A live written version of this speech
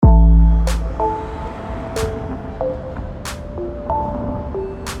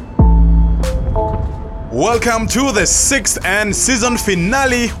Welcome to the 6th and season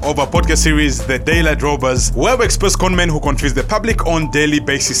finale of our podcast series, The Daylight Robbers, where we expose conmen who confuse the public on daily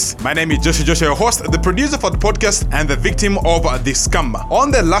basis. My name is Joshua, your host, the producer for the podcast, and the victim of the scam.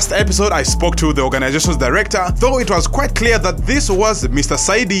 On the last episode, I spoke to the organization's director, though it was quite clear that this was Mr.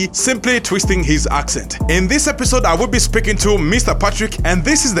 Saidi simply twisting his accent. In this episode, I will be speaking to Mr. Patrick, and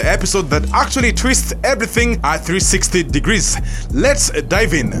this is the episode that actually twists everything at 360 degrees. Let's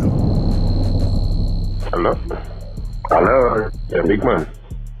dive in. Hello? Hello? Yeah, big man.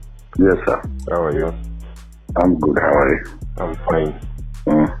 Yes, sir. How are you? I'm good. How are you? I'm fine.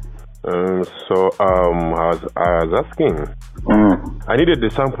 I was asking. I needed the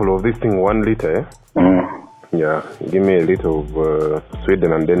sample of this thing, 1 liter. Yeah, give me a liter of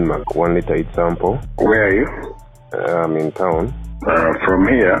Sweden and Denmark, 1 liter each sample. Where are you? I'm in town. From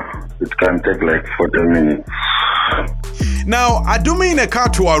here, it can take like 40 minutes. Now, Adumi in a car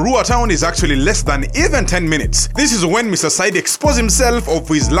to Arua town is actually less than even 10 minutes. This is when Mr. Saidi exposed himself of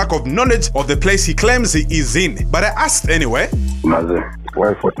his lack of knowledge of the place he claims he is in. But I asked anyway. Maze.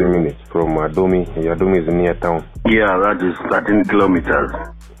 Why 40 minutes from Adumi? Adumi is near town. Yeah, that is 13 kilometers.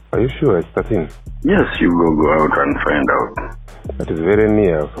 Are you sure it's 13? Yes, you go out and find out. That is very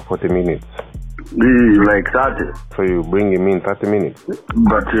near for 40 minutes. This is like 30. So you bring him in 30 minutes?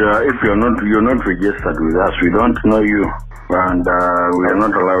 But if you're not registered with us, we don't know you. And we are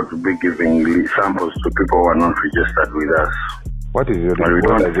not allowed to be giving samples to people who are not registered with us. What is your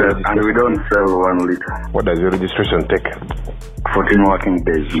registration? And we don't sell 1 liter. What does your registration take? 14 working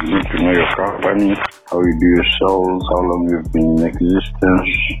days. You need to know your company, how you do your sales, how long you've been in existence,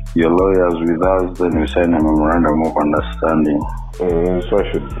 your lawyers with us, then we sign a memorandum of understanding. So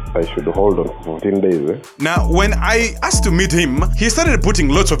I should hold on for 14 days, eh? Now, when I asked to meet him, he started putting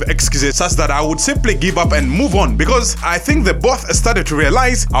lots of excuses such that I would simply give up and move on because I think they both started to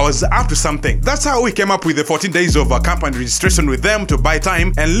realize I was up to something. That's how we came up with the 14 days of company registration with them to buy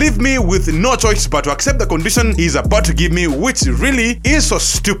time and leave me with no choice but to accept the condition he's about to give me, which really is so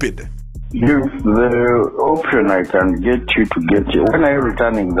stupid. If the option I can get you to get you, when are you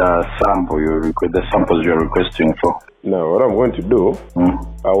returning the sample the samples you're requesting for? Now, what I'm going to do,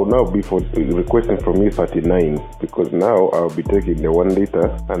 I will now be requesting from you 39 because now I'll be taking the 1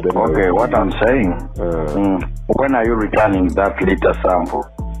 liter and then. Okay, what I'm saying, when are you returning that liter sample?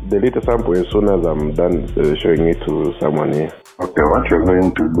 The liter sample as soon as I'm done showing it to someone here. Okay, what you're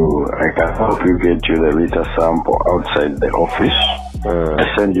going to do, I can help you get you the liter sample outside the office.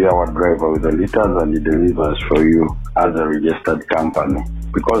 I send you our driver with the liters and he delivers for you as a registered company.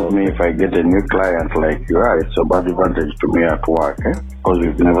 Because if I get a new client like you are, it's a bad advantage to me at work, because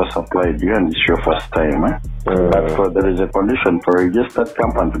we've never supplied you and it's your first time. But there is a condition for a registered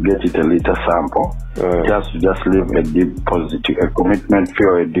company to get it a liter sample. Just leave a deposit, a commitment fee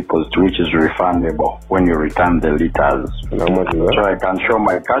or a deposit which is refundable when you return the liters. How much is that? So I can show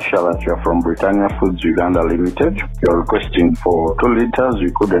my cashier that you're from Britannia Foods Uganda Limited. You're requesting for 2 liters.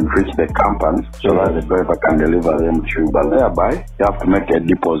 You couldn't reach the company so that the driver can deliver them to you. But thereby, you have to make a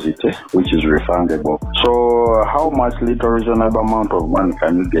deposit which is refundable. So how much little reasonable amount of money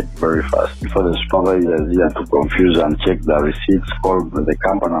can you get very fast before the supervisor is here to confuse and check the receipts called the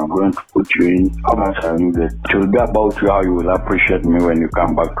company I'm going to put you in? How much can you get? It will be about you how you will appreciate me when you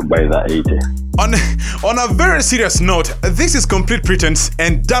come back to buy the 80. On a very serious note, this is complete pretense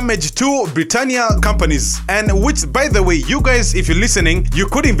and damage to Britannia companies, and which, by the way, you guys, if you're listening, you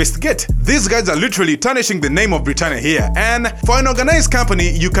could investigate. These guys are literally tarnishing the name of Britannia here, and for an organized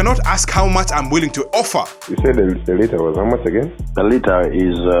company, you cannot ask how much I'm willing to offer. You said the liter was how much again? The liter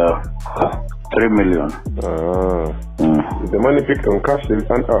is 3 million. Is the money picked on cash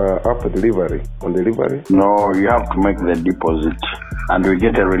after delivery? On delivery? No, you have to make the deposit. And we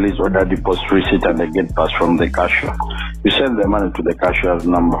get a release order deposit receipt and they get passed from the cashier. You send the money to the cashier's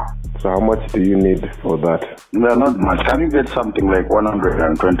number. So how much do you need for that? They're not much. Can you get something like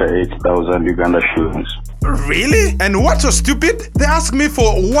 128,000 Uganda shillings? Really? And what's so stupid? They asked me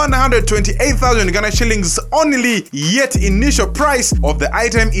for 128,000 Uganda shillings only, yet initial price of the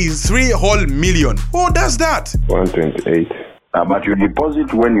item is 3 whole million. Who does that? 128. But you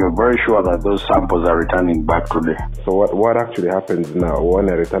deposit when you're very sure that those samples are returning back today. So what actually happens now when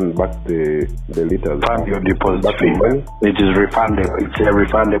I return back the liters? Your deposit fee. It is refundable. It's a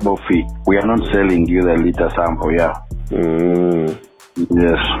refundable fee. We are not selling you the liter sample,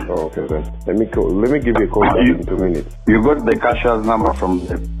 Yes. Oh, okay then. Let me give you a call back in 2 minutes. You got the cashier's number from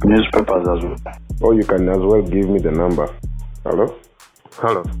the newspapers as well. Oh, you can as well give me the number. Hello?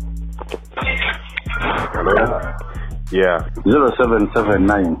 Hello? Yeah.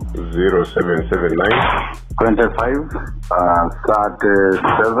 0779 0779 25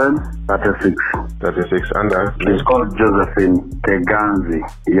 37 36. 36. And It's called Josephine Keganzi.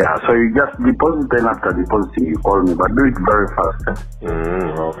 Yeah, so you just deposit, then after depositing you call me, but do it very fast.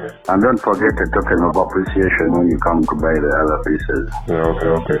 Okay. And don't forget a token of appreciation when you come to buy the other pieces.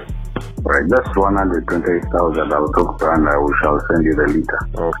 Okay. Right, that's 128,000. I'll talk to and I shall send you the liter.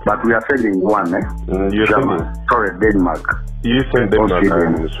 Okay. But we are sending one, You're sending? Sorry, Denmark. You send Denmark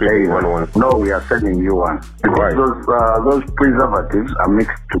and Sweden one. No, we are sending you one. Because those preservatives are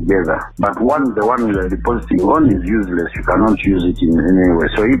mixed together. But the one with the depositing on is useless. You cannot use it in any way.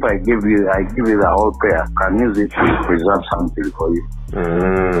 So if I give you the whole pair, you can use it to preserve something for you.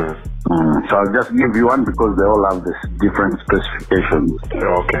 So I'll just give you one because they all have this different specifications.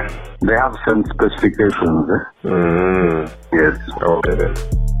 Okay. They have some specifications. Yes. Okay then.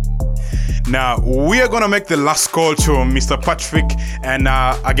 Now, we are going to make the last call to Mr. Patrick. And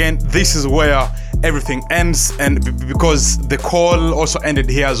again, this is where everything ends. And because the call also ended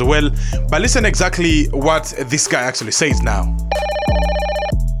here as well. But listen exactly what this guy actually says now.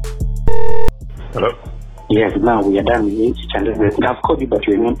 Hello? Yes, now we are done with each other. I've called you, but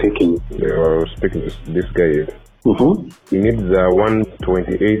you're not picking. Yeah, I was speaking to this guy. He needs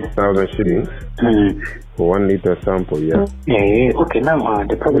 128,000 shillings for 1 liter sample, yeah? Yeah. Okay, now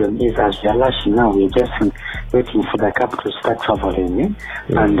the problem is, as we are lashing now, we're just waiting for the cap to start traveling,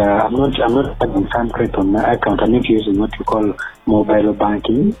 and I'm not having some credit on my account. I'm not using what you call mobile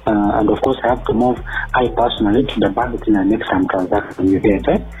banking, and of course I have to move personally to the bank and make some transaction. You get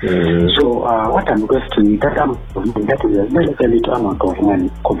it? So what I'm going to do, that is a very little amount of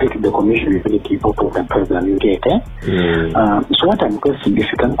money compared to the commission utility out of the program. You get it? So what I'm going to do, if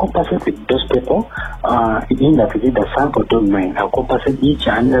you can compensate with those people, in that we did the sample, don't mind. I'll compensate each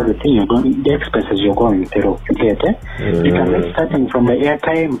and everything you're going, the expenses you're going through. You get it? You can make starting from the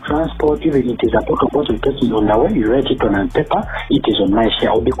airtime, transport, even it is a protocol to take it on the way, you write it on a paper, it is on my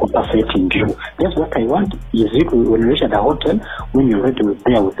share, I'll be compensating you. That's what I want. Is it when you reach at the hotel, when you're ready with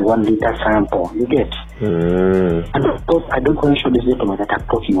there with 1 liter sample, you get? And of course, I don't want to show this gentleman that I'm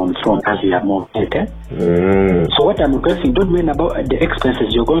talking on phone as we are more, okay? So what I'm requesting, don't mind about the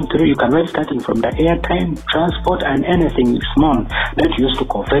expenses you're going through. You can write starting from the airtime, transport, and anything small that you used to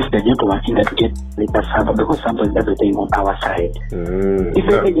confess the gentleman in that to get liter sample, because sample is everything on our side. If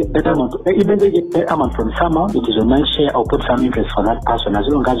they get better amount, even they get better amount from someone, it is on my share. I'll put some interest for that person as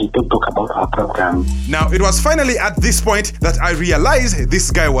long as you don't talk about our program. Now, it was finally at this point that I realized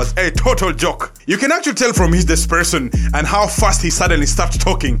this guy was a total joke. You can actually tell from his desperation and how fast he suddenly started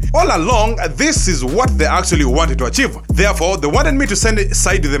talking. All along, this is what they actually wanted to achieve. Therefore, they wanted me to send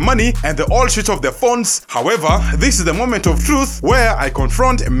aside the money and they all switch off their phones. However, this is the moment of truth where I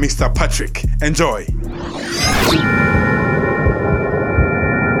confront Mr. Patrick. Enjoy.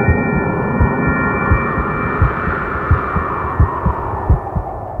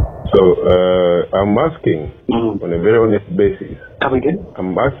 So, I'm asking on a very honest basis. Come again?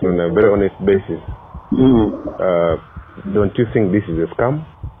 I'm asking on a very honest basis. Don't you think this is a scam?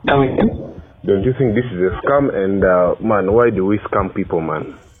 Come again? Don't you think this is a scam? And man, why do we scam people,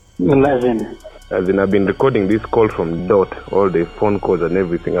 man? As in, I've been recording this call from Dot, all the phone calls and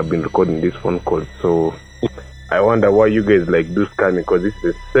everything. I've been recording this phone call. So I wonder why you guys do scamming, because it's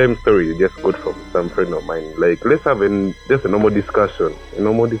the same story you just got from some friend of mine. Let's have just a normal discussion.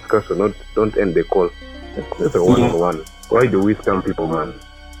 Don't end the call. Just a one-on-one. Why do we scam people, man?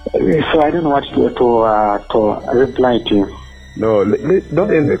 So I don't know what to reply to you. No,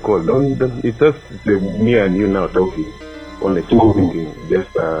 don't end the call. Don't. It's just me and you now talking. Only two thinking. Just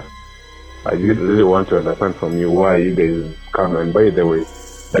I really want to understand from you why you guys scam. And by the way,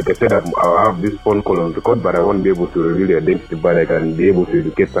 like I said, I'll have this phone call on record, but I won't be able to really identify, but I can be able to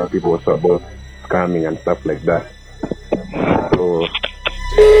educate some people also about scamming and stuff like that. So.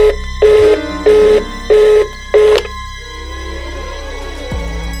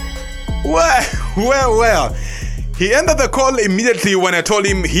 Well. He ended the call immediately when I told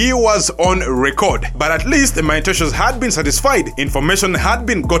him he was on record. But at least my intentions had been satisfied. Information had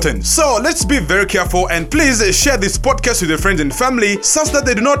been gotten. So let's be very careful and please share this podcast with your friends and family such that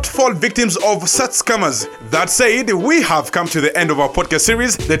they do not fall victims of such scammers. That said, we have come to the end of our podcast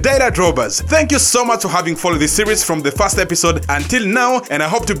series, The Data Drovers. Thank you so much for having followed this series from the first episode until now, and I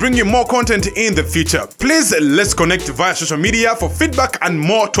hope to bring you more content in the future. Please, let's connect via social media for feedback and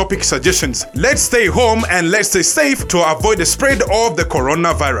more topic suggestions. Let's stay home and let's stay safe to avoid the spread of the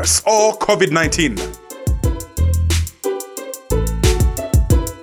coronavirus or COVID-19.